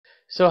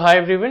So hi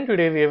everyone,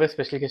 today we have a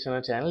special guest on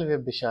our channel. We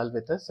have Bishal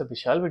with us. So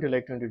Bishal, would you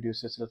like to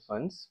introduce yourself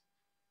once?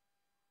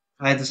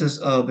 Hi, this is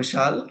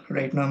Bishal.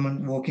 Right now,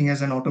 I'm working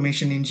as an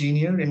automation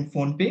engineer in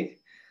PhonePe.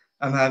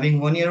 I'm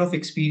having 1 year of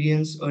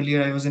experience.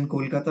 Earlier, I was in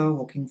Kolkata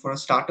working for a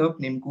startup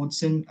named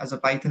Codesin as a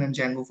Python and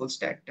Django full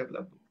stack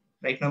developer.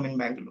 Right now, I'm in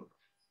Bangalore.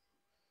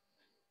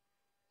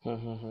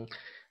 Mm-hmm.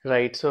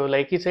 Right. So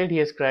like he said, he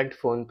has cracked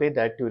PhonePe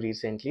that too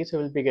recently. So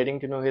we'll be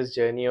getting to know his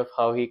journey of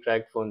how he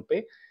cracked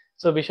PhonePe.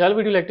 So Bishal,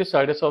 would you like to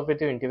start us off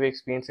with your interview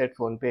experience at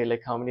PhonePe?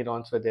 Like how many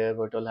rounds were there?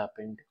 What all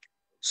happened?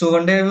 So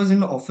one day I was in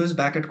the office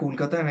back at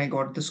Kolkata and I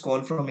got this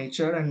call from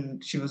HR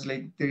and she was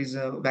like, there is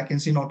a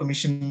vacancy in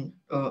automation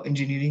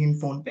engineering in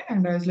PhonePe.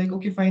 And I was like,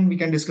 okay, fine, we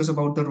can discuss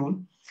about the role.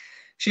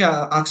 She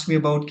asked me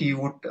about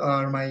what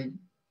are my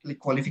like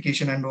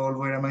qualification and all,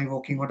 where am I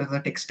working, what are the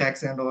tech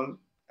stacks and all,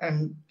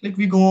 and like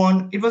we go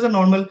on. It was a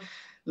normal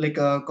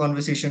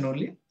conversation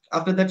only.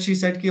 After that, she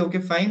said,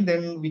 okay, fine,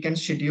 then we can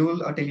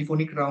schedule a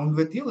telephonic round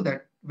with you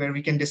that where we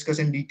can discuss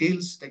in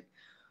details like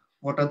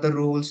what are the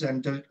roles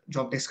and the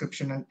job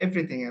description and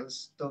everything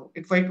else. So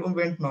it quite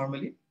went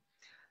normally.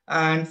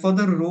 And for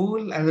the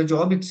role and the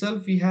job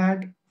itself, we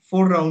had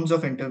 4 rounds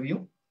of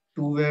interview.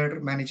 Two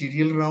were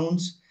managerial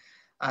rounds,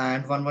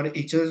 and one were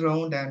HR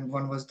round, and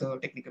one was the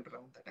technical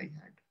round that I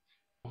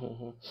had.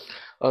 Mm-hmm.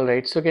 All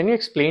right. So can you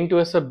explain to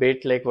us a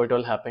bit like what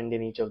all happened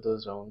in each of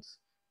those rounds?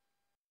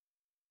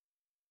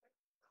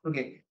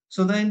 Okay,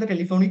 so in the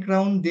telephonic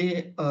round,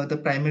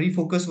 the primary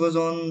focus was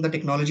on the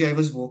technology I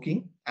was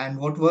working and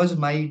what was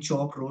my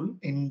job role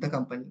in the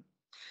company.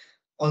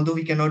 Although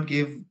we cannot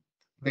give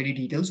very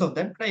details of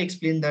that, but I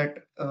explained that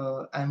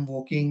I'm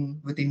working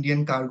with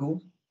Indian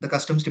Cargo, the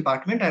customs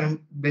department, and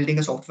I'm building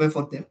a software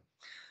for them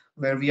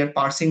where we are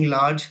parsing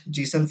large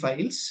JSON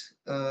files,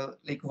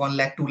 like 1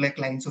 lakh, 2 lakh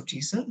lines of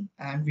JSON,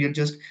 and we are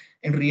just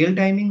in real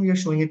timing, we are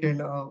showing it in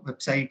a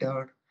website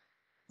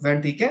where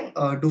they can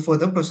do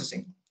further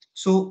processing.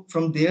 So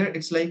from there,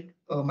 it's like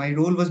my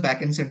role was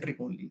backend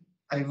centric only.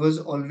 I was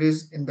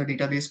always in the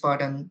database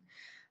part and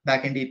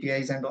backend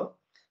APIs and all.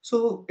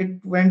 So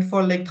it went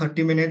for like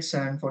 30 minutes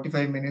and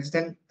 45 minutes.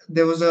 Then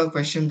there was a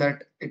question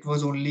that it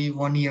was only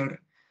 1 year.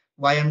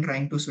 Why I'm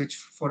trying to switch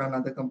for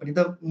another company?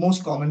 The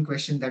most common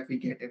question that we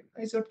get.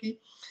 I said, okay,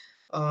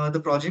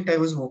 the project I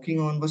was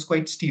working on was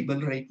quite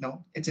stable right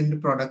now. It's in the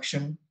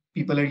production,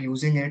 people are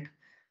using it,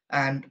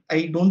 and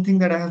I don't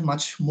think that I have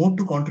much more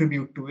to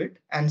contribute to it.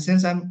 And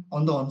since I'm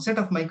on the onset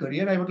of my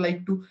career, I would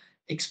like to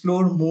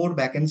explore more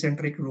backend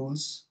centric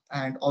roles.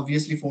 And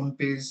obviously,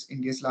 PhonePe is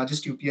India's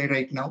largest UPI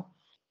right now.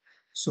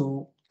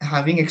 So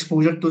having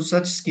exposure to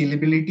such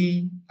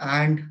scalability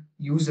and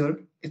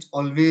user, it's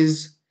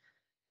always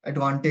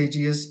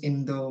advantageous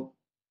in the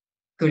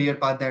career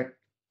path that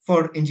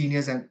for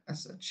engineers and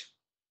as such.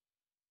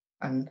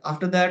 And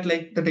after that,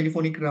 like the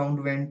telephonic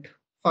round went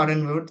far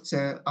and good.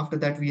 So after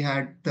that, we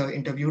had the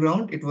interview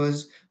round. It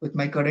was with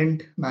my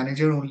current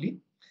manager only.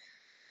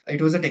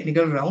 It was a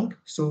technical round.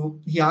 So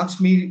he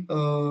asked me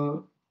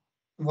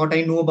what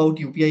I know about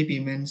UPI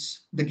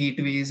payments, the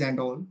gateways, and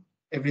all,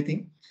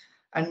 everything.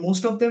 And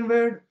most of them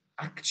were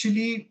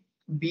actually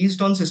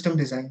based on system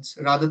designs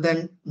rather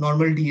than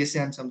normal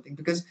DSA and something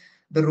because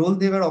the role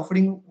they were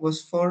offering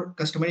was for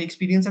customer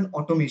experience and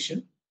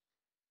automation.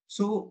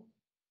 So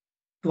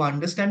to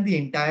understand the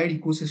entire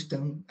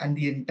ecosystem and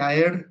the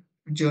entire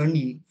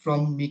journey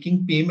from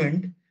making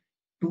payment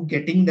to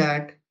getting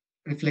that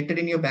reflected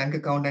in your bank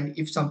account, and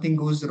if something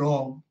goes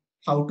wrong,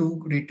 how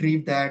to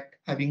retrieve that,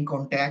 having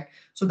contact.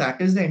 So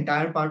that is the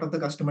entire part of the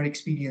customer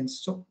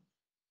experience. So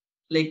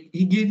like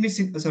he gave me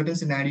certain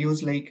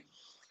scenarios, like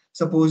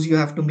suppose you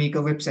have to make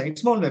a website,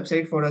 small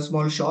website for a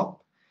small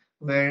shop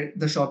where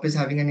the shop is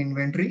having an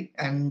inventory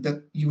and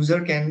the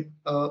user can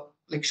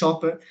like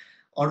shop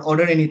or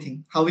order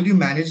anything. How will you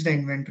manage the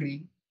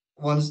inventory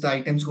once the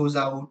items goes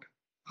out?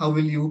 How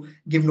will you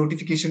give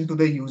notification to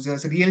the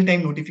users, real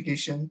time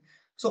notification?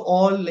 So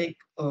all like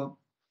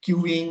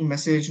queuing,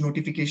 message,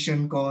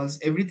 notification, calls,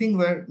 everything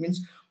where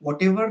means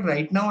whatever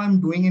right now I'm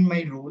doing in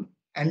my role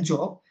and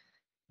job,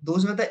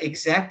 those were the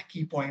exact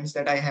key points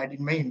that I had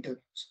in my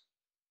interviews.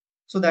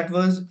 So that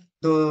was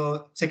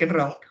the second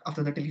round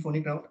after the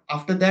telephonic round.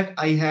 After that,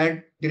 I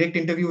had direct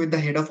interview with the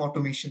head of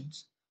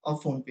automations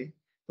of PhonePe,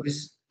 who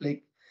is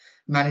like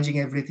managing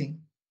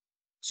everything.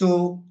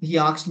 So he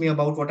asked me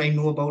about what I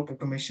know about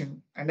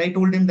automation, and I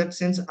told him that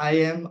since I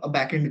am a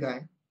backend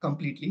guy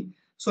completely,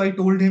 so I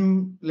told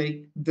him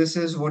like this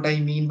is what I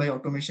mean by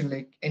automation,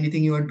 like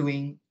anything you are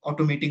doing,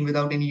 automating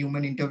without any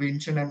human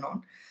intervention and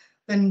all.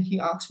 Then he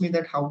asked me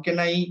that how can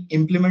I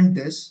implement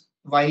this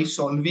while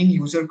solving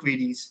user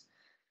queries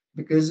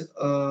because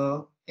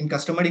in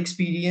customer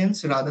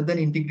experience rather than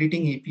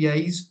integrating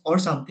APIs or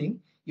something,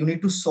 you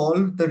need to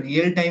solve the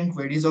real time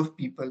queries of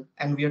people,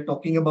 and we are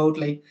talking about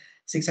like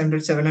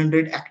 600,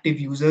 700 active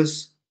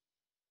users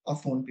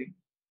of PhonePe.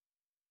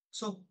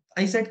 So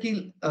I said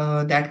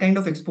that kind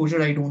of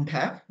exposure I don't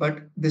have,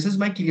 but this is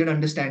my clear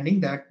understanding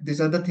that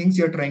these are the things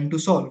you're trying to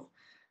solve.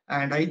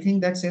 And I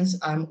think that since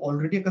I'm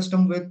already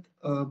accustomed with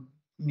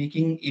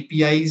making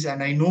APIs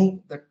and I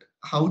know that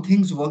how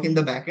things work in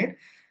the backend,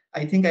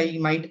 I think I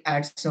might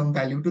add some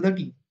value to the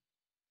team.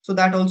 So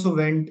that also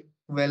went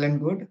well and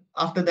good.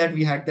 After that,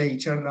 we had the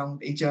HR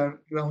round. HR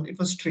round, it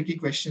was tricky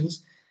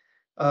questions.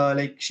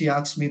 Like she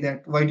asked me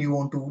that why do you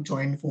want to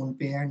join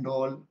PhonePe and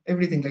all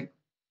everything, like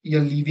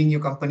you're leaving your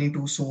company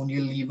too soon,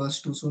 you'll leave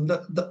us too soon.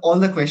 The all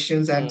the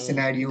questions and The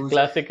scenarios.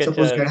 classic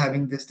Suppose HR. you're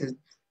having this.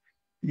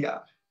 Yeah.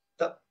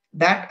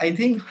 That I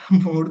think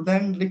more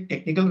than like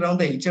technical round,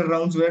 the HR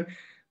rounds were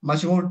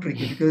much more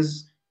tricky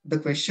because the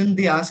question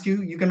they ask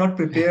you, you cannot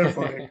prepare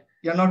for it.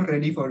 You're not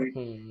ready for it.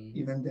 Hmm.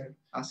 Even they're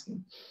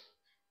asking.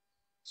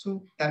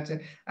 So that's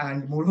it.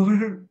 And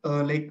moreover,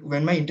 like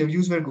when my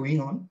interviews were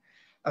going on,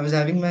 I was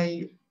having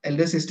my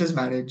elder sister's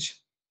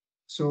marriage.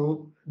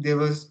 So there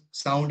was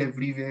sound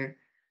everywhere.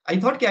 I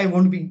thought I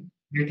won't be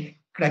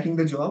cracking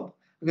the job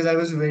because I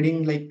was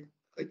wearing like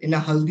in a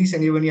haldi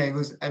ceremony. I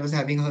was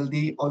having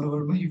haldi all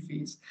over my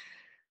face.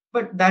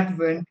 But that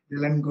went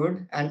well and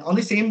good. And on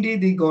the same day,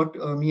 they got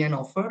me an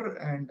offer,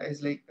 and I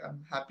was like,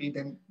 I'm happy.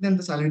 Then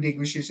the salary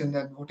negotiation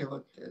and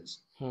whatever it is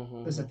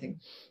the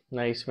thing.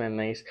 Nice, man,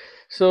 nice.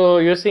 So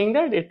you're saying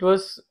that it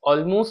was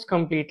almost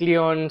completely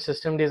on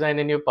system design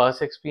in your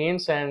past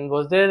experience, and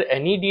was there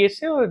any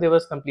DSA or there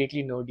was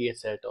completely no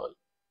DSA at all?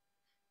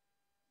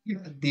 Yeah,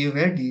 they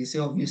were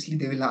DSA. Obviously,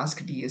 they will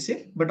ask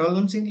DSA. But all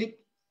I'm saying, like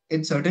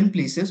in certain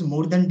places,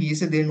 more than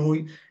DSA, they know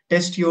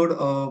test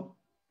your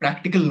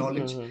practical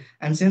knowledge. Hmm.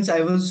 And since I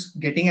was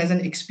getting as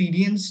an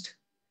experienced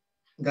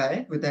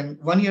guy with an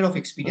 1 year of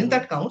experience, Hmm.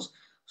 that counts.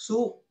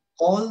 So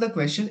all the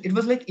questions, it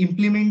was like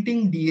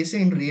implementing DSA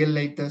in real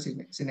life, the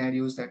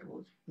scenarios that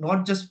was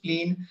not just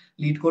plain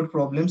lead code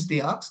problems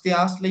they asked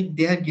like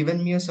they had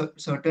given me a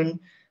certain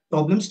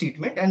problem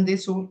statement, and they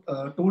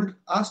told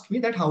asked me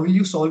that how will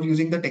you solve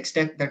using the tech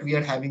stack that we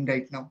are having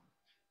right now.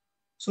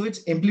 So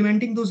it's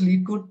implementing those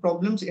lead code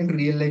problems in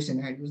real life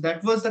scenarios.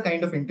 That was the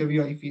kind of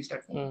interview I faced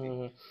at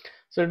PhonePe. Hmm.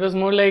 So it was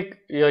more like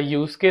your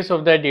use case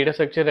of that data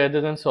structure rather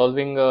than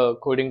solving a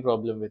coding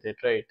problem with it,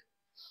 right?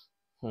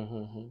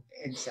 Hmm.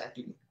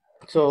 Exactly. Here's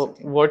the So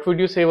thing. what would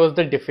you say was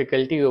the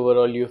difficulty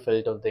overall you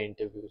felt of the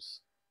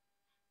interviews?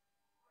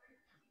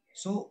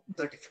 So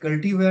the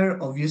difficulty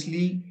were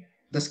obviously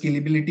the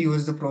scalability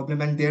was the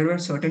problem, and there were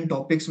certain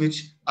topics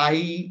which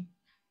I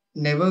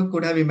never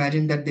could have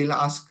imagined that they'll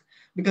ask,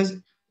 because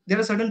there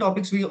are certain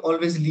topics we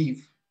always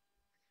leave.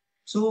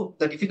 So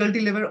the difficulty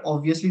level,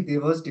 obviously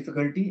there was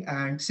difficulty,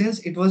 and since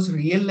it was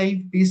real life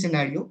based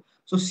scenario,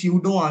 so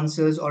pseudo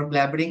answers or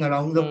blabbering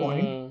around the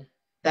point, Hmm.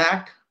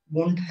 that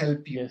won't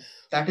help you. Yes.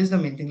 That is the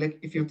main thing. Like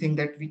if you think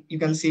that you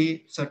can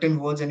say certain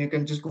words and you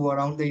can just go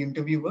around the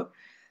interviewer,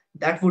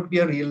 that would be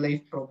a real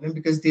life problem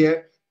because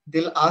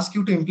they'll ask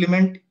you to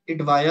implement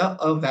it via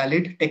a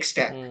valid tech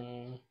stack.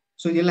 Hmm.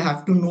 So you'll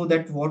have to know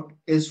that what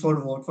is for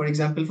what. For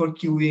example, for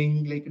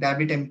queuing, like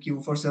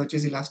RabbitMQ, for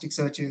searches, Elastic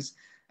searches,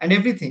 and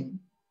everything.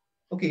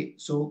 Okay,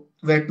 so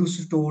where to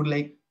store,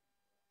 like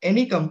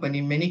any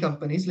company, many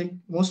companies, like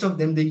most of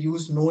them, they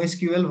use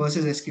NoSQL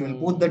versus SQL,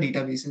 both the Hmm.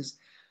 databases.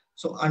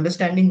 So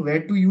understanding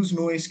where to use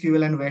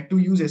NoSQL and where to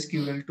use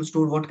SQL to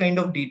store what kind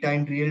of data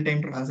in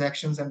real-time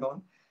transactions and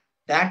all,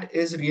 that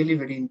is really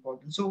very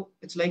important. So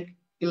it's like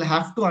you'll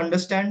have to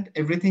understand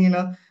everything in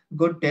a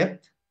good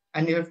depth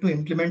and you have to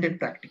implement it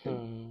practically.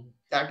 Hmm.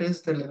 That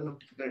is the level of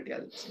difficulty,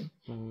 I'll say.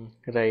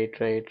 Right,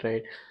 right,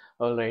 right.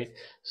 All right.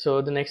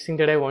 So the next thing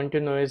that I want to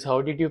know is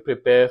how did you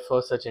prepare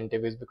for such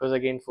interviews? Because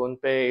again,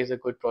 PhonePe is a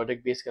good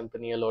product-based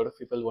company. A lot of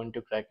people want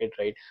to crack it,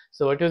 right?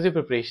 So what was your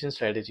preparation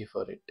strategy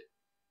for it?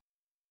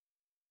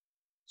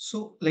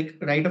 So, like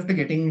right after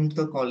getting into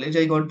the college,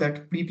 I got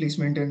that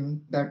pre-placement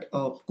in that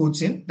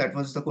coaching. That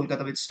was the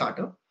Kolkata with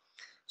startup.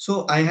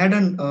 So I had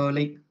an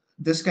like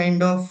this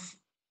kind of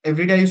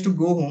every day I used to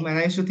go home and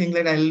I used to think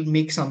that I'll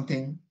make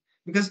something,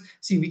 because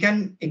see, we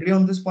can agree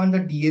on this point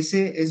that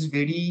DSA is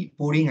very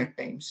boring at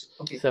times.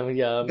 Okay, Some,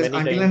 yeah, because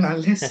many until and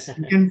times. unless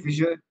you can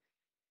visual,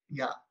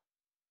 yeah,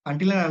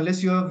 until and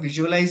unless you are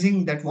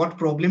visualizing that what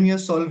problem you're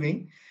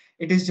solving,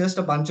 it is just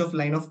a bunch of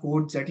line of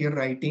codes that you're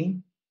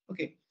writing.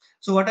 Okay,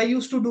 so what I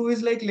used to do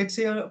is like, let's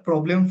say a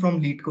problem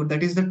from lead code,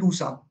 that is the two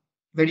sum,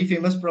 very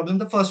famous problem,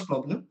 the first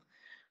problem.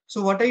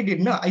 So what I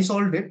did now, I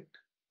solved it.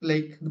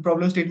 Like the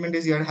problem statement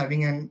is you're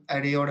having an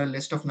array or a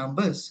list of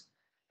numbers,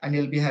 and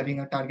you'll be having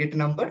a target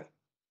number,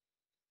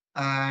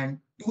 and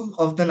two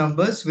of the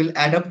numbers will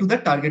add up to the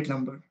target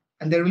number,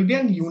 and there will be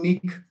a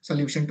unique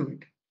solution to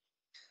it.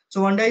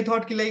 So one day I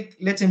thought, ki, like,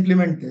 let's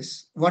implement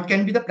this. What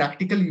can be the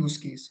practical use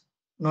case?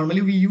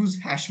 Normally we use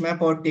hash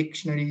map or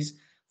dictionaries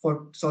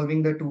for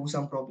solving the two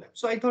sum problem.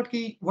 So I thought,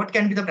 ki, what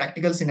can be the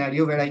practical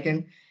scenario where I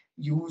can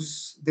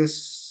use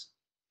this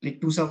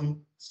like two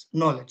sum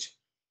knowledge?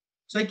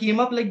 So I came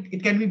up like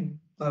it can be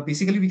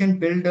basically we can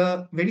build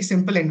a very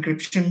simple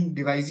encryption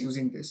device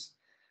using this.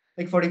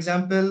 Like for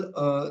example,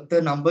 the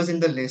numbers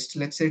in the list,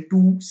 let's say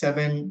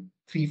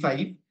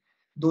 2735,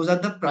 those are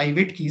the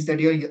private keys that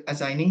you're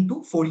assigning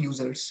to four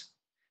users,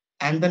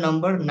 and the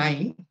number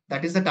 9,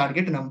 that is the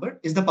target number,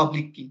 is the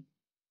public key.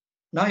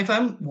 Now if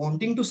I'm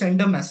wanting to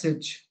send a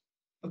message,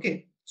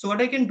 okay, So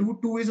what I can do,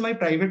 2 is my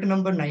private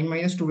number, 9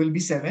 minus 2 will be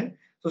 7.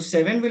 So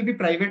 7 will be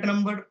private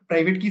number,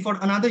 private key for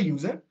another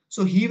user.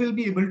 So he will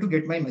be able to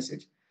get my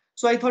message.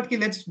 So I thought, okay,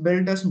 let's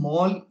build a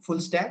small full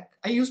stack.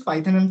 I use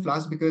Python and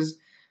Flask because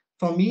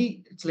for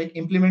me, it's like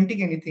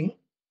implementing anything.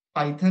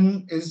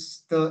 Python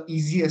is the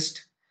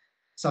easiest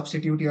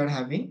substitute you are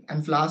having,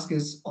 and Flask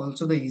is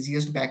also the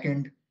easiest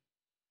backend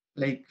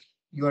like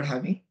you are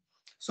having.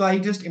 So I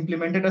just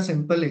implemented a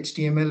simple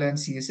HTML and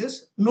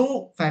CSS,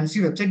 no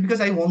fancy website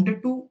because I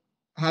wanted to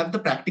have the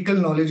practical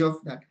knowledge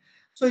of that.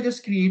 So I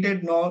just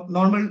created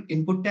normal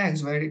input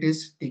tags where it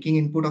is taking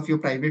input of your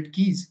private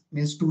keys,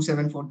 means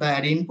 274, the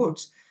array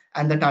inputs,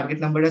 and the target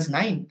number is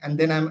 9. And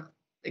then I'm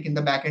like in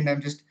the backend,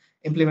 I'm just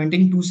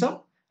implementing two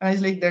sum. And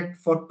it's like that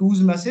for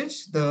two's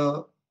message,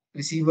 the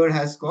receiver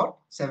has got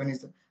 7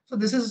 is the. So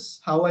this is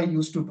how I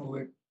used to do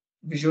it,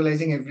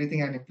 visualizing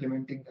everything and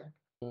implementing that.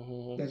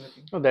 Mm-hmm. That's the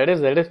thing. Oh, that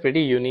is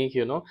pretty unique,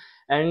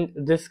 And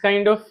this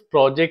kind of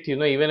project,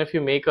 even if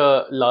you make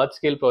a large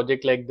scale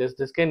project like this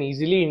can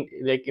easily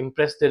like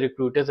impress the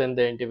recruiters and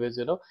the interviews,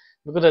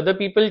 because other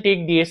people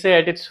take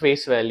DSA at its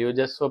face value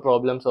just for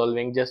problem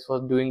solving, just for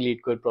doing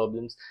lead code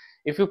problems.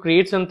 If you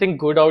create something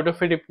good out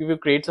of it, if you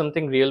create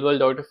something real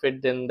world out of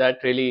it, then that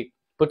really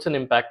puts an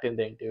impact in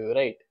the interview,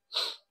 right?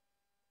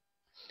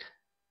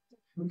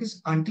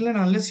 Because until and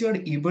unless you are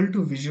able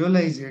to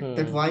visualize it,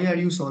 that Hmm. why are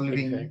you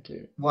solving,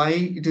 Exactly. why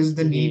it is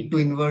the need Need. to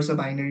inverse a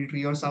binary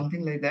tree or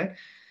something like that,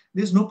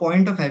 there's no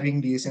point of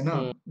having DSA Hmm.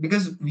 now.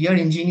 Because we are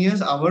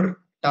engineers,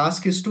 our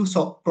task is to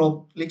solve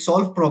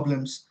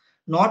problems,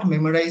 not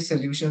memorize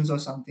solutions or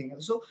something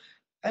else. So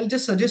I'll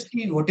just suggest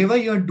you, whatever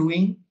you're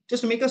doing,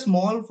 just make a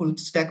small full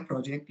stack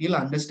project. You'll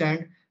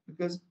understand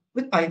because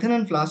with Python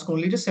and Flask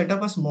only, just set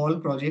up a small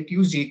project,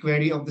 use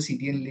jQuery of the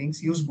CDN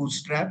links, use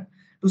Bootstrap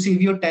to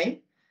save your time,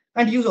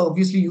 and use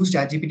obviously use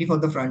ChatGPT for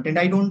the front end.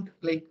 I don't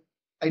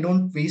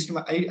waste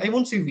I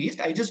won't say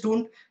waste. I just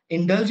don't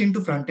indulge into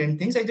front end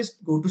things. I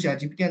just go to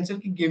ChatGPT and say,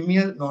 "Okay, give me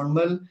a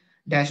normal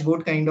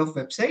dashboard kind of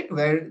website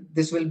where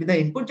this will be the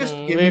input. Just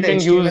Hmm. give Where me you the can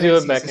use HTML and your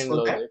CSS backend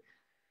for that." logic.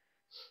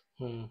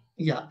 Hmm.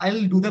 Yeah,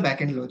 I'll do the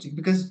backend logic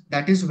because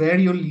that is where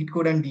your lead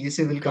code and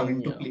DSA will come Come,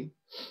 into yeah. play.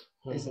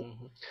 Is it?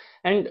 Mm-hmm.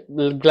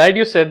 And glad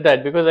you said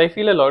that because I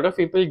feel a lot of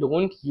people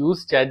don't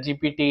use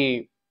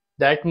ChatGPT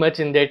that much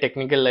in their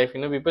technical life.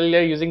 People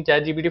are using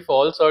ChatGPT for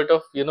all sort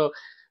of,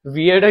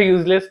 weird or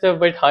useless stuff,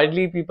 but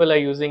hardly people are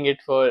using it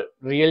for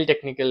real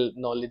technical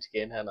knowledge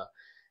gain, Hannah.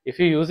 If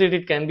you use it,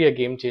 it can be a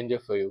game changer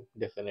for you,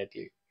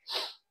 definitely.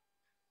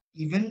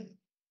 even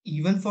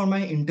even for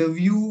my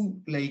interview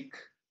like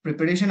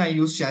preparation, I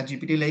use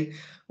ChatGPT. Like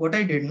what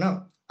I did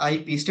now, I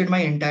pasted my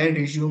entire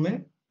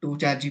resume to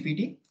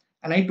ChatGPT,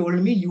 and I told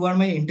me, you are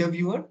my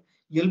interviewer,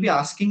 you'll be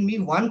asking me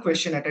one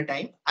question at a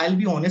time, I'll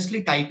be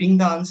honestly typing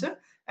the answer,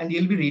 and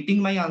you'll be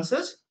rating my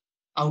answers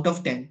out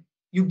of 10.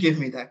 You give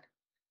me that.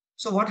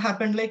 So what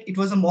happened, like it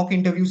was a mock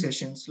interview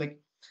sessions. Like,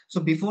 so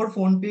before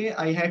PhonePe,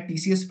 I had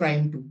TCS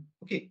Prime too.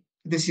 Okay,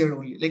 this year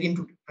only, like in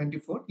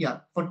 2024. Yeah,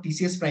 for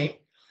TCS Prime.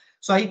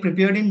 So I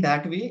prepared in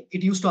that way.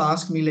 It used to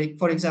ask me, like,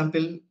 for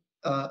example,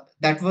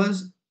 that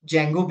was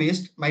Django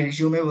based. My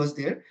resume was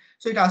there.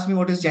 So it asked me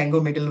what is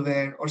Django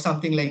middleware or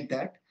something like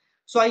that.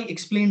 So I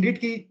explained it.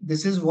 Ki,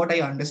 this is what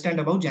I understand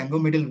about Django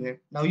middleware.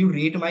 Now you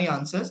rate my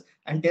answers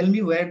and tell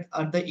me where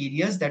are the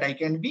areas that I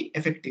can be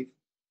effective.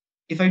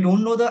 If I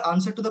don't know the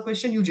answer to the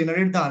question, you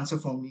generate the answer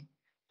for me.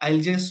 I'll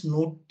just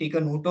take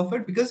a note of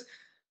it because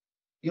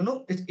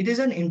it is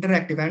an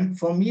interactive. And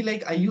for me,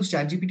 like I use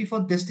ChatGPT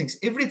for these things.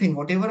 Everything,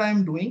 whatever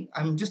I'm doing,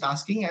 I'm just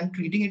asking and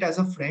treating it as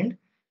a friend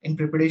in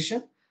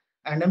preparation,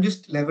 and I'm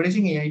just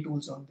leveraging AI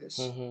tools on this.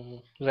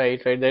 Mm-hmm.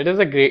 Right, right. That is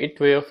a great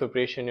way of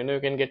preparation. You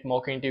can get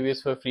mock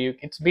interviews for free.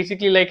 It's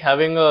basically like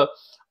having a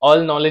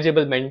all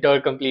knowledgeable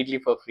mentor completely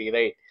for free,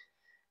 right?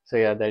 So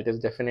yeah, that is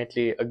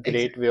definitely a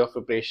great way Exactly. of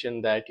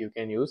preparation that you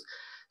can use.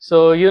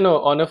 So,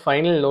 on a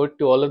final note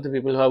to all of the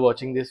people who are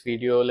watching this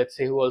video, let's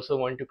say who also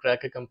want to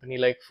crack a company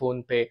like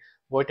PhonePe,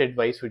 what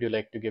advice would you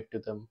like to give to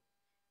them?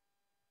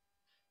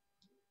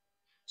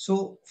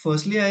 So,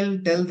 firstly, I'll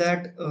tell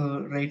that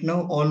right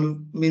now, all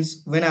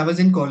means when I was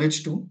in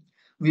college too,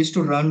 we used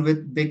to run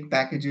with big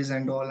packages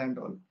and all and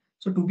all.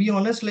 So, to be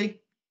honest,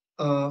 like,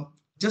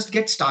 just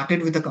get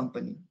started with a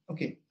company.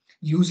 Okay,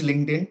 use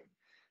LinkedIn,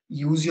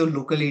 use your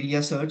local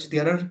area search.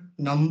 There are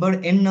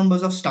n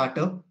numbers of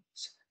startups.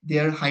 They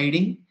are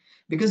hiding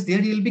because there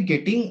you'll be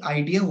getting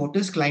idea what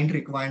is client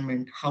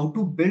requirement, how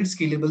to build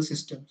scalable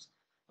systems.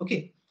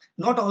 Okay,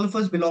 not all of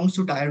us belongs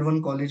to tier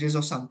one colleges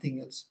or something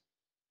else.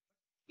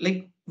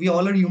 Like we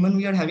all are human,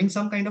 we are having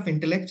some kind of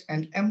intellect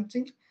and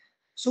everything.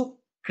 So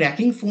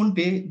cracking phone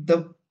pay,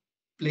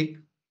 like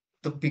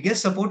the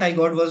biggest support I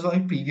got was my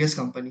previous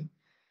company,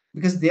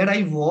 because there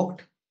I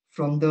walked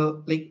from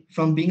the like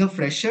from being a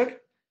fresher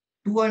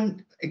to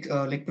an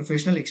like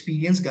professional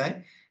experienced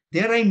guy.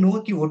 There I know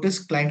ki what is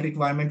client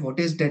requirement, what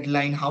is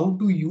deadline, how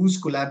to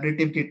use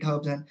collaborative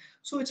GitHubs. And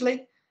so it's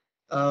like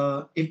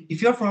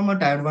if you're from a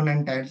tier one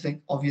and tier,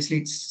 like obviously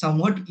it's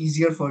somewhat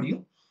easier for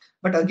you.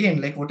 But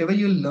again, like whatever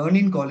you learn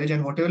in college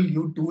and whatever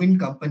you do in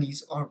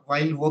companies or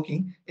while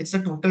working, it's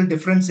a total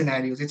different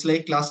scenarios. It's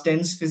like class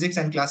 10's physics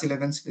and class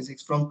 11's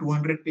physics from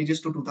 200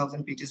 pages to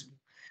 2000 pages.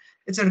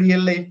 It's a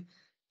real life.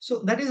 So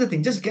that is the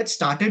thing. Just get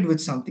started with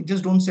something.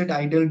 Just don't sit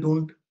idle.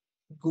 Don't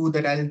go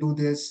that I'll do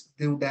this,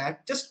 do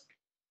that. Just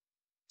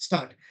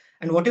start.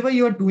 And whatever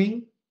you are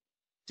doing,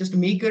 just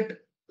make it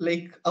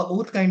like a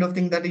oath kind of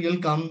thing that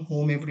you'll come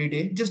home every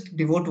day. Just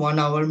devote 1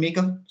 hour, make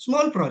a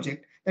small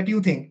project that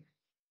you think.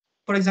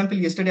 For example,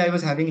 yesterday I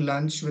was having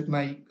lunch with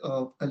my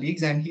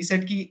colleagues, and he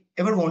said, "He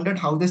ever wondered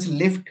how this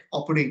lift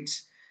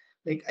operates?"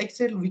 Like I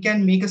said, we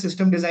can make a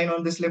system design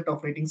on this lift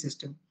operating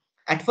system.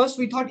 At first,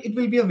 we thought it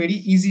will be a very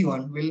easy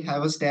one. We'll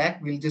have a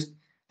stack, we'll just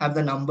have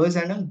the numbers,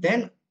 and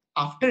then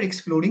after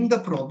exploring the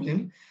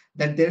problem,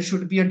 that there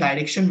should be a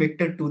direction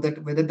vector to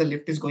that, whether the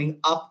lift is going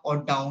up or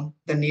down,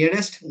 the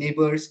nearest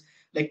neighbors,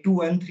 like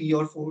two and three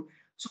or four.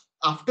 So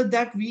after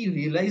that, we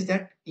realized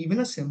that even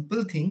a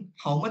simple thing,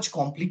 how much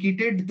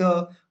complicated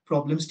the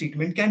problem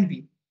statement can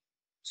be.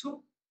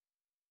 So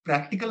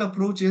practical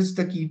approach is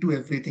the key to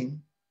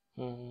everything.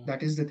 Mhm.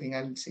 That is the thing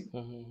I'll say to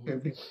Mhm.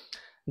 everyone.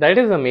 That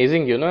is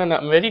amazing, and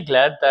I'm very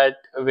glad that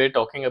we're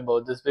talking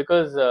about this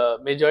because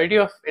majority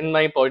of in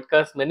my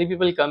podcast, many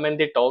people come and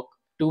they talk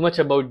too much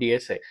about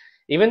DSA.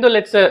 Even though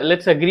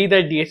let's agree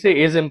that DSA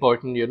is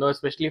important,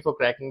 especially for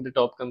cracking the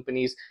top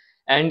companies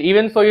and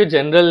even for your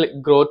general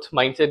growth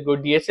mindset.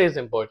 Good DSA is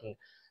important,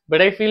 but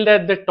I feel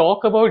that the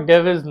talk about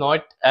dev is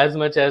not as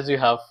much as you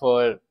have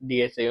for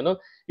DSA.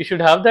 You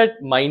should have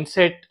that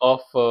mindset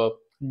of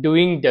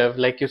doing dev,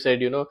 like you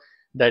said.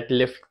 That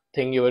lift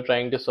thing you were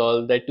trying to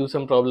solve, that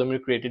some problem you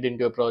created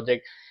into a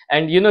project.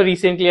 And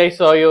recently I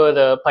saw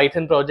your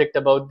Python project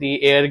about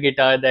the air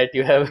guitar that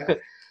you have Yeah,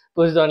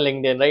 posted on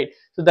LinkedIn, right?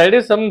 So that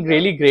is some yeah,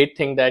 really great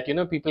thing that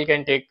people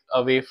can take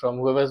away from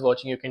whoever's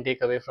watching. You can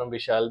take away from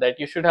Vishal that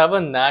you should have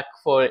a knack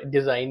for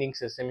designing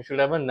system. You should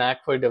have a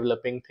knack for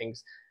developing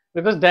things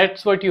because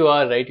that's what you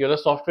are, right? You're a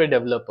software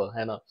developer,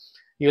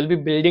 you'll be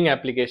building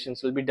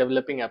applications, you'll be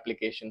developing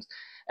applications.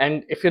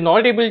 And if you're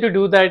not able to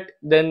do that,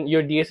 then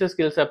your DSS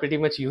skills are pretty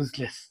much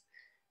useless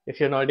if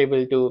you're not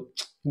able to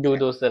do exactly.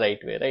 those the right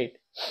way, right?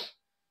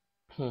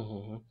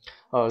 Mm-hmm.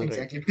 All right.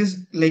 Exactly. Because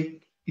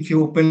like if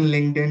you open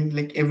LinkedIn,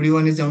 like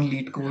everyone is on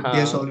lead code,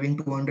 they're Huh. solving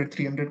 200,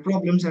 300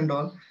 problems and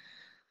all.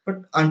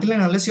 But until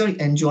and unless you're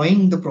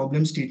enjoying the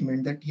problem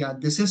statement, that yeah,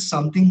 this is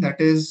something that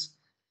is,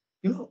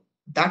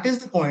 that is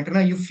the point.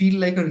 And you feel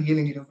like a real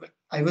engineer.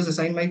 I was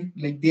assigned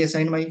they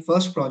assigned my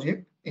first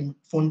project in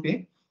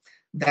PhonePe.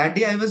 That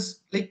day I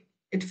was like,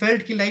 it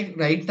felt like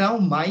right now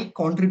my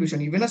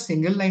contribution, even a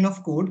single line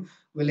of code,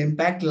 will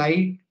impact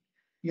life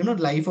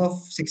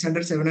of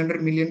 600,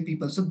 700 million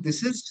people. So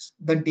this is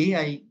the day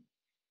I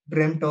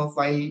dreamt of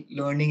while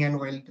learning and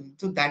while doing.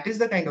 So that is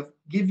the kind of,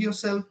 give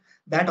yourself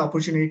that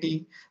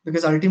opportunity,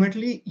 because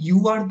ultimately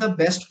you are the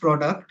best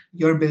product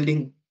you're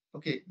building.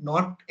 Okay,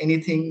 not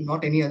anything,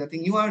 not any other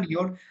thing. You are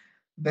your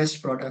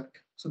best product.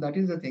 So that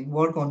is the thing.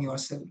 Work on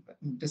yourself,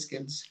 the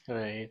skills.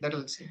 Right. That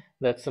will say.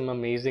 That's some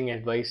amazing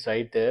advice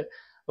right there.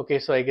 Okay,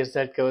 so I guess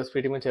that covers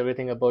pretty much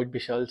everything about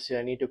Bishal's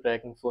journey to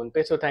cracking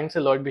PhonePe. So thanks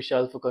a lot,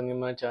 Bishal, for coming on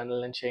my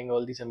channel and sharing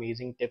all these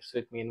amazing tips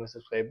with me and my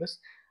subscribers.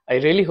 I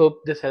really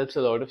hope this helps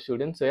a lot of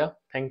students. So yeah,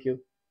 thank you.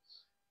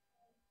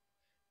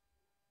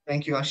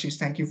 Thank you, Ashish.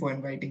 Thank you for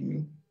inviting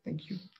me. Thank you.